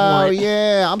guys want? Oh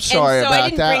yeah, I'm sorry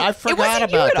about that. I forgot it wasn't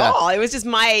about you at that. all. It was just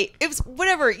it was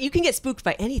whatever. You can get spooked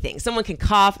by anything. Someone can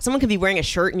cough. Someone can be wearing a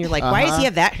shirt, and you're like, why does he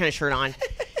have that kind of shirt on?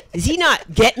 Does he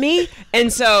not get me?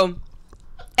 And so.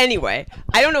 Anyway,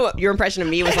 I don't know what your impression of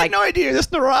me was I like. had no idea. You're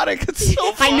this neurotic. It's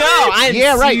so funny. I know.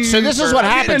 Yeah, right. So this is what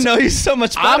happens. I didn't know he's so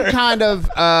much better. I'm kind of.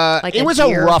 Like it was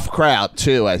a rough crowd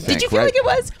too. I think. Did you feel like it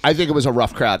was? I think it was a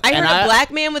rough crowd. I heard a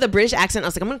black man with a British accent. I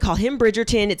was like, I'm going to call him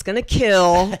Bridgerton. It's going to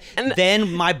kill. And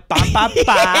then my ba ba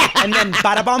ba, and then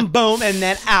bada bum boom, and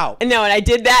then out. And I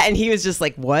did that, and he was just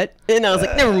like, "What?" And I was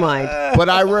like, "Never mind." But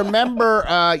I remember.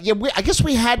 I guess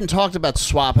we hadn't talked about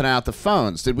swapping out the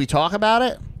phones. Did we talk about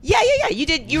it? Yeah. You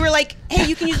did. You were like, "Hey,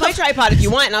 you can use my tripod if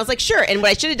you want," and I was like, "Sure." And what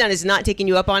I should have done is not taken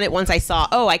you up on it once I saw,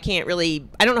 I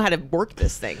don't know how to work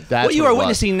this thing. That's what you are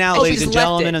witnessing now, Oh, ladies just and left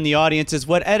gentlemen, it. in the audience, is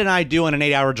what Ed and I do on an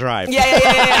 8-hour drive. Yeah.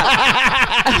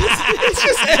 It's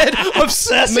just Ed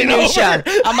obsessing Minutia.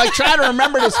 over. I'm like trying to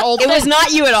remember this whole thing. It was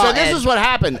not you at all. So this Ed. is what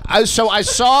happened. I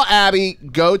saw Abby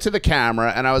go to the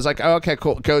camera, and I was like, oh, okay,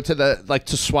 cool. Go to the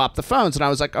to swap the phones, and I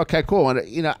was like, okay, cool. And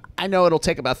I know it'll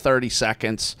take about 30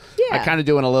 seconds. Yeah. I kind of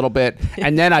do it a little bit,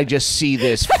 and then I just see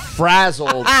this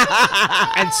frazzled,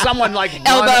 and someone like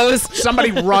somebody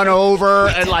run over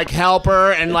and like help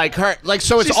her, and like her, like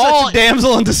so it's She's all such a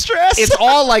damsel in distress. It's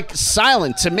all like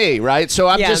silent to me, right? So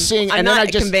I'm just seeing, I'm and not then I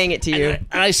just conveying it to you,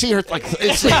 and I see her like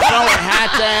it's like throwing her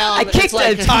hat down. I kicked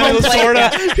like, a Tommy plate.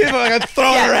 Lasorda. People are like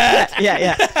throwing her hat.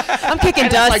 Yeah. I'm kicking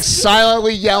and dust. like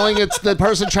silently yelling at the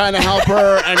person trying to help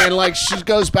her, and then like she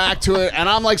goes back to it, and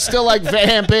I'm like still like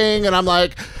vamping, and I'm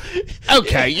like,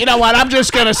 okay, you know what? I'm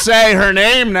just gonna say her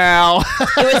name now.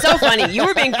 It was so funny. You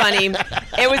were being funny.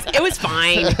 It was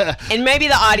fine. And maybe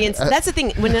the audience. That's the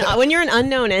thing. When you're an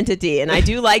unknown entity, and I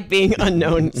do like being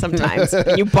unknown sometimes.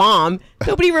 And you bomb.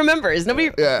 Nobody remembers.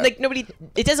 Nobody.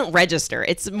 It doesn't register.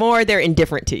 It's more they're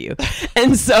indifferent to you.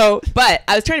 And so, but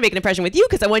I was trying to make an impression with you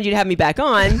because I wanted you to have me back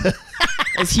on.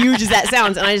 As huge as that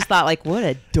sounds, and I just thought, like, what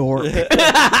a dork.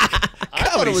 I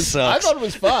thought it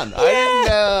was fun.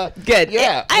 I didn't. Good.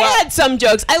 Yeah. I had some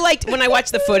jokes. I liked when I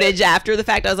watched the footage after the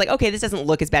fact. I was like, okay, this doesn't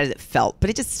look as bad as it felt, but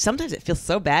it just sometimes it feels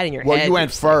so bad in your head. Well, you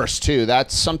went first too.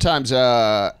 That's sometimes,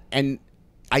 and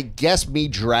I guess me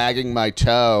dragging my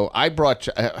toe. I brought.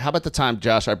 How about the time,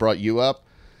 Josh? I brought you up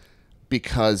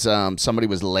because somebody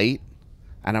was late.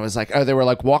 And I was like, oh, they were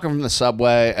like walking from the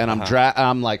subway, and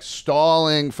I'm like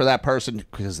stalling for that person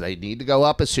because they need to go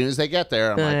up as soon as they get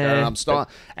there. I'm like, I'm stalling,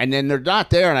 and then they're not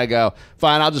there, and I go,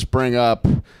 fine, I'll just bring up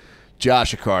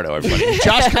Josh Accardo, everybody.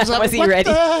 Josh comes up. Was he what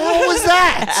ready? the hell was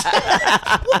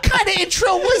that? What kind of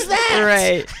intro was that?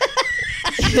 Right.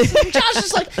 Josh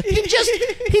is like, he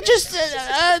just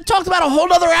talked about a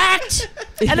whole other act,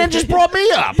 and then just brought me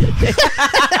up.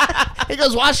 He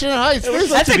goes, Washington Heights.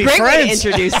 That's a great way to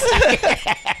introduce.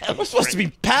 We're supposed to be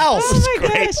pals. Oh my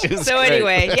gosh. So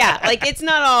anyway, yeah, like it's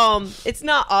not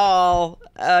all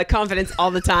confidence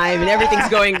all the time, and everything's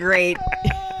going great.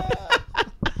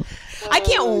 I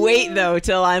can't wait though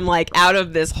till I'm like out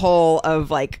of this hole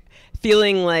of like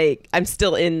feeling like I'm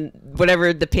still in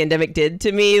whatever the pandemic did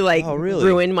to me, like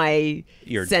ruin my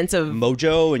sense of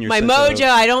mojo and your my mojo.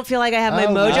 I don't feel like I have my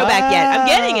mojo back yet. I'm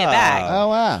getting it back. Oh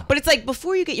wow! But it's like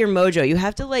before you get your mojo, you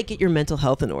have to like get your mental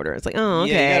health in order. It's like, oh,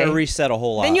 okay. Yeah, you gotta reset a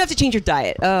whole lot. Then you have to change your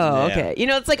diet. Oh, Yeah. okay. You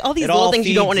know, it's like all these little things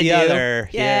you don't want to do.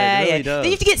 Yeah, it really does. Then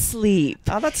you have to get sleep.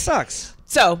 Oh, that sucks.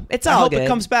 So it's all I hope good. it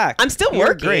comes back. I'm still You're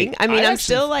working. great. I mean, I'm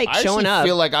still like showing up. I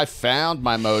feel like I found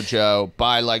my mojo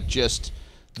by like just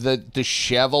the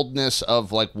disheveledness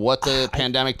of like what the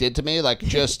pandemic did to me. Like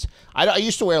just I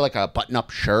used to wear like a button-up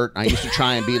shirt. I used to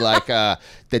try and be like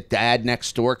the dad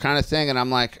next door kind of thing, and I'm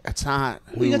like, it's not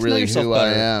who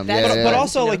I am. But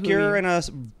also like you're in a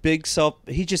big self.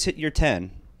 He just hit your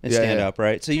 10 in stand up,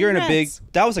 right? So you're in a big.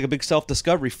 That was like a big self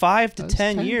discovery. 5 to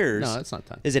 10 years. No, that's not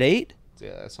 10. Is it 8?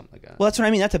 Yeah, something like that. Well, that's what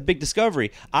I mean. That's a big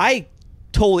discovery. I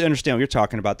totally understand what you're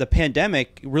talking about. The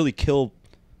pandemic really killed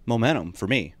momentum for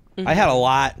me. Mm-hmm. I had a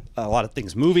lot of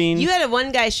things moving. You had a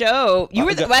one guy show. You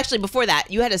were actually before that.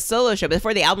 You had a solo show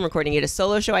before the album recording. You had a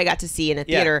solo show I got to see in a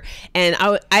theater, and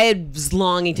I was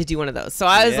longing to do one of those. So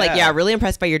I was like, really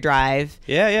impressed by your drive.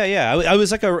 Yeah. I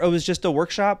was like it was just a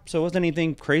workshop, so it wasn't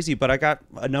anything crazy. But I got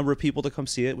a number of people to come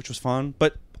see it, which was fun.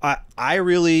 But I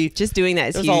really just doing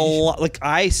that is huge. A lot, like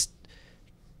I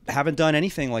haven't done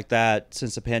anything like that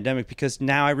since the pandemic because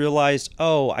now I realized,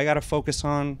 I got to focus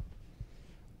on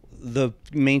the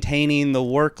maintaining the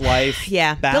work life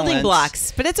balance. Building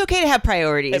blocks. But it's okay to have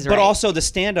priorities, but also the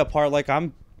stand-up part, like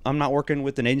I'm not working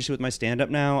with an agency with my stand-up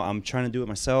now. I'm trying to do it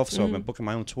myself, so I've been booking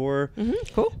my own tour.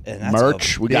 Cool. And that's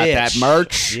merch. We got that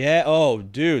merch. Yeah. Oh,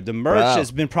 dude, the merch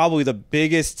has been probably the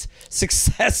biggest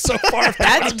success so far.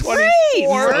 That's great.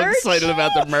 I'm excited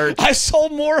about the merch. I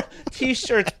sold more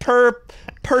T-shirts per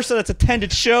person that's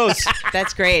attended shows.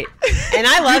 That's great. And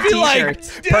I love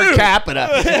T-shirts. Like, per capita.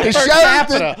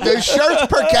 The shirts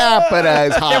per capita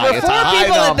is high. There were 4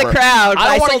 people in the crowd.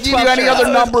 I don't want to give you any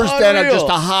other numbers than just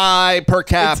a high per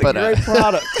capita. It's a great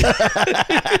product.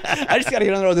 I just got to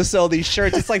get on the road to sell these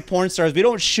shirts. It's like porn stars. We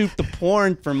don't shoot the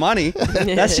porn for money.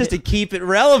 That's just to keep it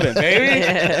relevant, baby.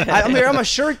 I'm here. I'm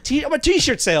a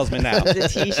T-shirt salesman now. The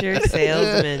T-shirt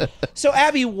salesman. So,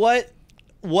 Abby,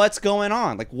 what's going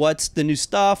on? Like, what's the new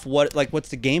stuff? What's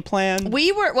the game plan?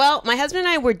 My husband and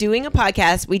I were doing a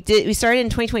podcast. We started in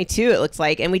 2022, it looks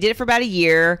like, and we did it for about a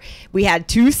year. We had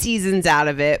 2 seasons out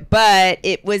of it, but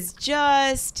it was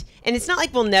just, and it's not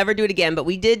like we'll never do it again, but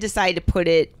we did decide to put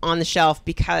it on the shelf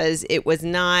because it was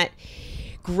not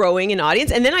growing an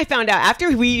audience. And then I found out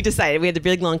after we decided, we had the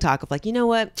big long talk of like, you know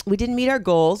what, we didn't meet our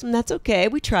goals, and that's okay.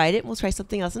 We tried it. We'll try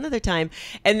something else another time.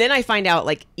 And then I find out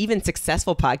like even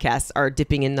successful podcasts are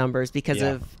dipping in numbers because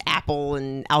of Apple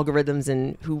and algorithms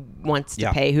and who wants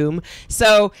to pay whom.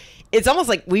 So it's almost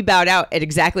like we bowed out at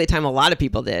exactly the time a lot of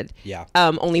people did. Yeah.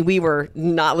 Only we were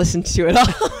not listened to at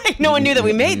all. Like, no one knew that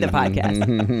we made the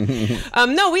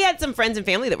podcast. No, we had some friends and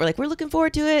family that were like, we're looking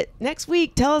forward to it next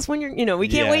week. Tell us when you're, we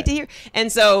can't wait to hear.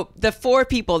 And so the 4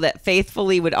 people that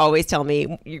faithfully would always tell me,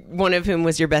 one of whom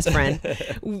was your best friend,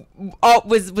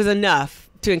 was enough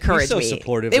to encourage me. He's so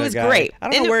supportive. It was great. I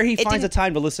don't know where he finds the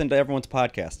time to listen to everyone's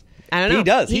podcast. I don't know. He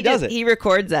does. He does it. He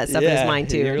records that stuff in his mind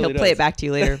too. He'll play it back to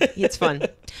you later. It's fun.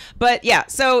 But yeah,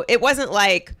 so it wasn't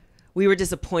like we were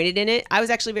disappointed in it. I was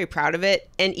actually very proud of it.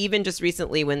 And even just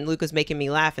recently when Luke was making me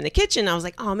laugh in the kitchen, I was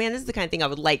like, oh man, this is the kind of thing I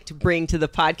would like to bring to the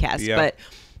podcast. Yeah. But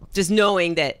just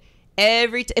knowing that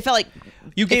it felt like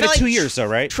you gave it 2 years though,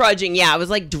 right? Trudging. Yeah. I was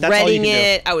like dreading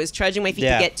it. I was trudging my feet to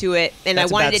get to it. And I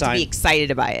wanted it to be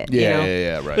excited by it.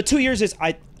 Yeah, right. But 2 years is,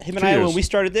 him and I, when we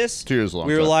started this, 2 years long.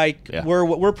 We were like,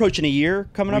 we're approaching a year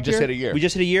coming up here. We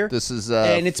just hit a year. This is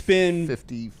and it's been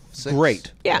 56.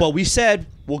 Great. Yeah. But we said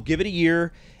we'll give it a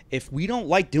year. If we don't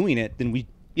like doing it, then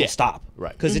we'll stop.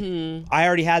 Right. Because I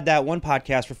already had that one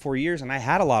podcast for 4 years, and I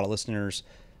had a lot of listeners,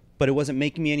 but it wasn't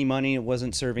making me any money. It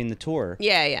wasn't serving the tour.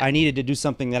 Yeah. I needed to do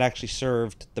something that actually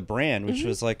served the brand, which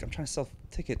was like, I'm trying to sell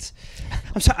tickets.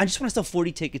 I'm sorry, I just want to sell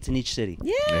 40 tickets in each city.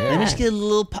 Yeah. Let me just get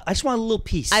I just want a little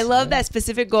piece. I love that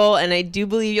specific goal, and I do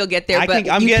believe you'll get there. But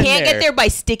you can't get there by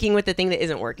sticking with the thing that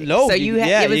isn't working. No, so you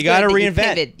got to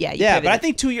reinvent. But I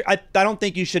think 2 years. I don't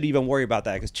think you should even worry about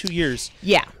that because 2 years.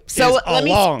 Yeah. So let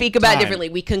me speak about it differently.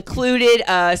 We concluded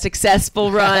a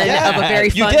successful run of a very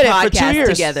fun podcast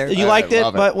together. You liked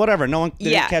it, but whatever. No one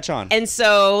didn't catch on. And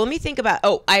so let me think about.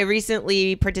 I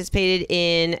recently participated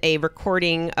in a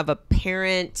recording of a parent.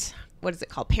 What is it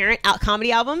called? Parent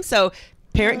comedy album. So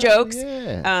parent jokes.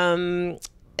 Yeah.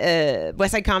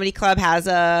 West Side Comedy Club has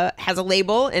a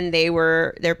label, and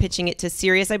they're pitching it to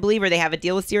Sirius, I believe, or they have a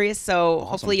deal with Sirius. So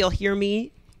hopefully you'll hear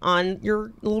me on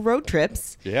your little road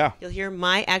trips. Yeah. You'll hear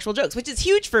my actual jokes, which is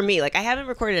huge for me. Like, I haven't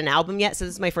recorded an album yet, so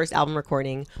this is my first album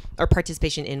recording or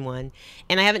participation in one.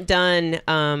 And I haven't done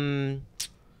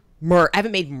I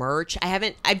haven't made merch.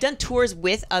 I've done tours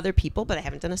with other people, but I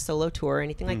haven't done a solo tour or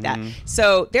anything like that.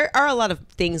 So there are a lot of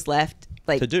things left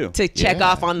to check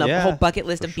off on the whole bucket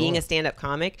list of being a stand-up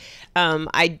comic.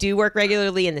 I do work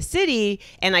regularly in the city,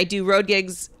 and I do road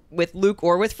gigs with Luke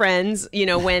or with friends,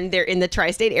 when they're in the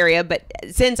tri-state area. But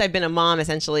since I've been a mom,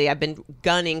 essentially, I've been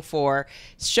gunning for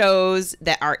shows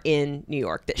that are in New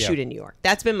York, that shoot in New York.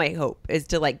 That's been my hope, is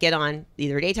to get on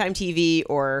either daytime TV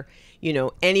or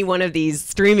any one of these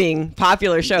streaming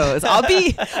popular shows. I'll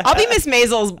be Miss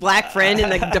Maisel's black friend in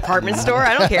the department store.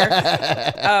 I don't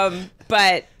care.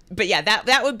 But yeah,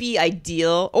 that would be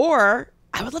ideal. Or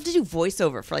I would love to do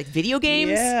voiceover for video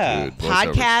games,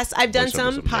 podcasts. I've done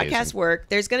some podcast work.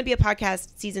 There's going to be a podcast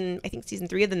season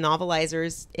 3 of the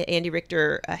Novelizers. Andy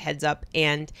Richter heads up,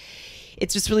 and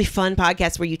it's just really fun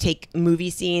podcast where you take movie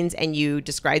scenes and you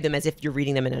describe them as if you're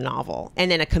reading them in a novel,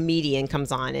 and then a comedian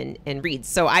comes on and reads.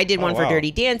 So I did one for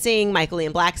Dirty Dancing. Michael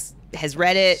Ian Black has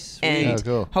read it, and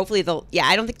hopefully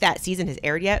I don't think that season has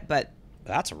aired yet, but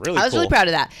that's really I was cool. really proud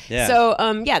of that. Yeah. So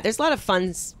there's a lot of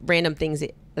fun random things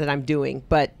that I'm doing,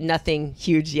 but nothing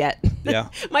huge yet. Yeah.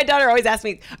 My daughter always asks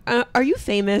me, are you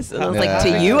famous? And I was like,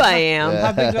 to you I am.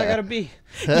 How big do I gotta be?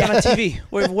 On TV.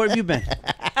 Where have you been?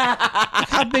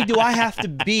 How big do I have to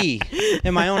be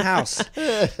in my own house?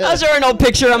 I'll show her an old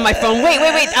picture on my phone. Wait.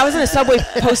 I was in a Subway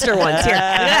poster once. Here. Look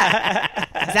at that.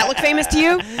 Does that look famous to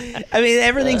you? I mean,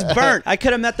 everything's burnt. I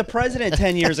could have met the president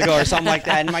 10 years ago or something like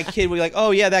that, and my kid would be like,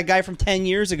 oh, yeah, that guy from 10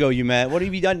 years ago you met. What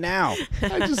have you done now?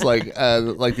 I just like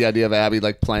the idea of Abby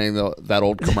playing that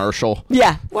old commercial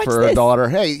for this. a daughter.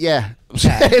 Hey,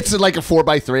 it's like a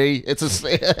 4x3. It's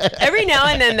every now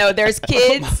and then though. There's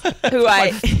kids who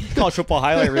I college football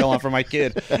highlight reel on for my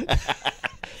kid.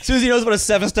 Susie knows what a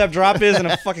 7-step drop is and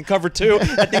a fucking cover 2.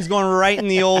 That thing's going right in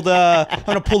the old. I'm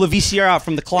gonna pull the VCR out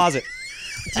from the closet.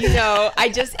 Do you know? I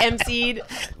just emceed.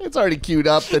 It's already queued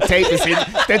up. The tape is in.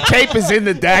 The tape is in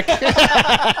the deck.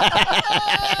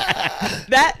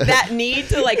 That need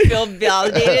to feel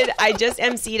validated. I just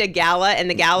emceed a gala, and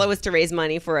the gala was to raise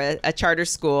money for a charter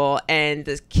school, and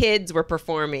the kids were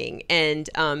performing, and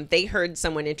they heard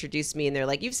someone introduce me, and they're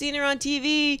like, "You've seen her on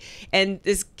TV." And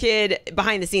this kid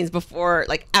behind the scenes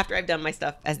after I've done my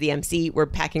stuff as the MC, we're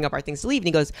packing up our things to leave, and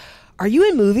he goes, "Are you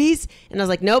in movies?" And I was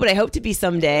like, "No, but I hope to be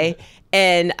someday."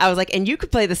 And I was like, "And you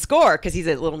could play the score," because he's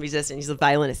a little musician, he's a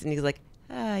violinist, and he's like,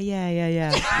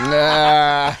 Yeah.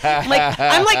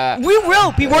 I'm like, we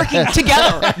will be working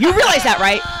together. You realize that,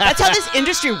 right? That's how this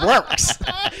industry works.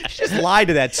 Just lie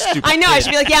to that stupid I know. kid. I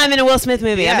should be like, yeah, I'm in a Will Smith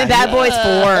movie. I'm in Bad Boys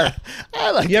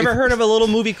 4. You ever heard of a little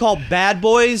movie called Bad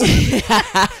Boys?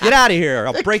 Get out of here.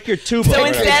 I'll break your tube. So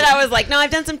instead, I was like, no,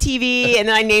 I've done some TV, and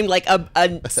then I named like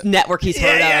a network he's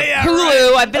heard of.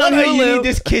 Hulu. I've been on Hulu. You need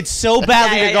this kid so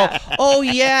badly to go, oh,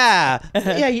 yeah.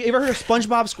 Yeah, you ever heard of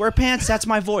SpongeBob SquarePants? That's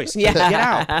my voice. Yeah. Get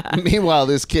out. Meanwhile,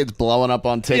 this kid's blowing up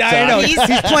on TikTok. Yeah, I know. He's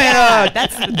playing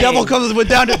that's the Devil thing. Comes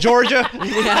Down to Georgia.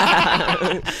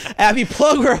 Abby,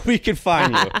 plug where we can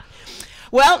find you.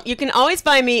 Well, you can always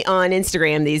find me on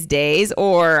Instagram these days,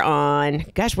 or on,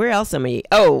 gosh, where else am I?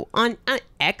 Oh, on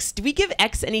X. Do we give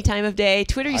X any time of day?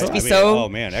 Twitter used to be so. Oh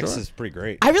man, X is pretty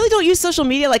great. I really don't use social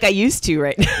media like I used to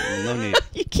right now. No need.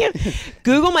 You can't.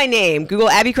 Google my name. Google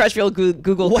Abbi Crutchfield.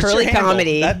 Google What's Curly your handle?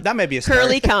 Comedy. That may be a start.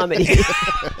 Curly Comedy.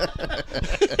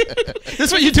 This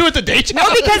is what you do at the day job? No,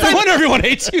 because I wonder everyone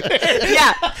hates you.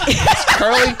 Yeah.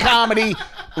 Curly Comedy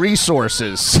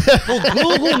Resources. Well,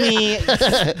 Google me,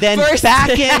 then First-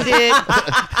 back-end it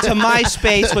to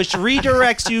MySpace, which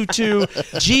redirects you to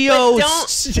Geo.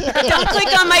 Don't click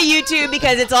on my YouTube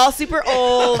because it's all super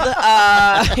old.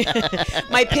 My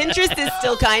Pinterest is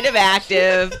still kind of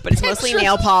active, but it's mostly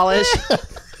nail polish.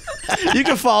 You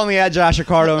can follow me at Josh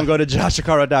Accardo and go to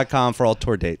joshaccardo.com for all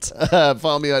tour dates.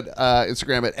 Follow me on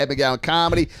Instagram at Ed McGowan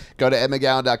Comedy. Go to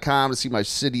edmcgowan.com to see my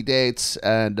city dates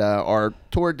and our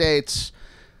tour dates.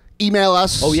 Email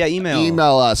us. Oh, yeah, email.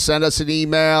 Email us. Send us an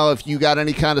email if you got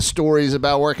any kind of stories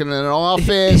about working in an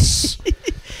office.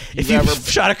 If you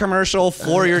shot a commercial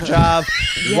for your job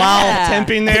while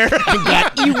temping there.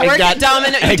 You worked at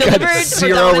Domino's, you delivered for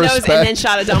Domino's respect. and then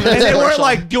shot a Domino's. And they weren't commercial.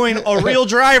 like doing a real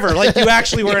driver, like you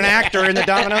actually were an actor in the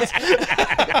Domino's.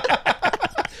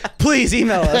 Please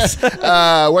email us.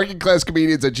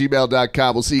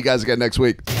 workingclasscomedians@gmail.com. We'll see you guys again next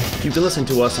week. You can listen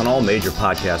to us on all major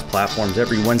podcast platforms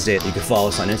every Wednesday. You can follow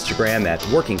us on Instagram at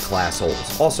Working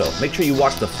Classholes. Also, make sure you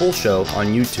watch the full show on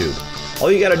YouTube.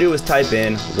 All you got to do is type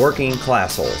in Working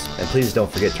Classholes. And please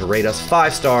don't forget to rate us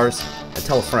 5 stars and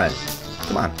tell a friend.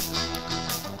 Come on.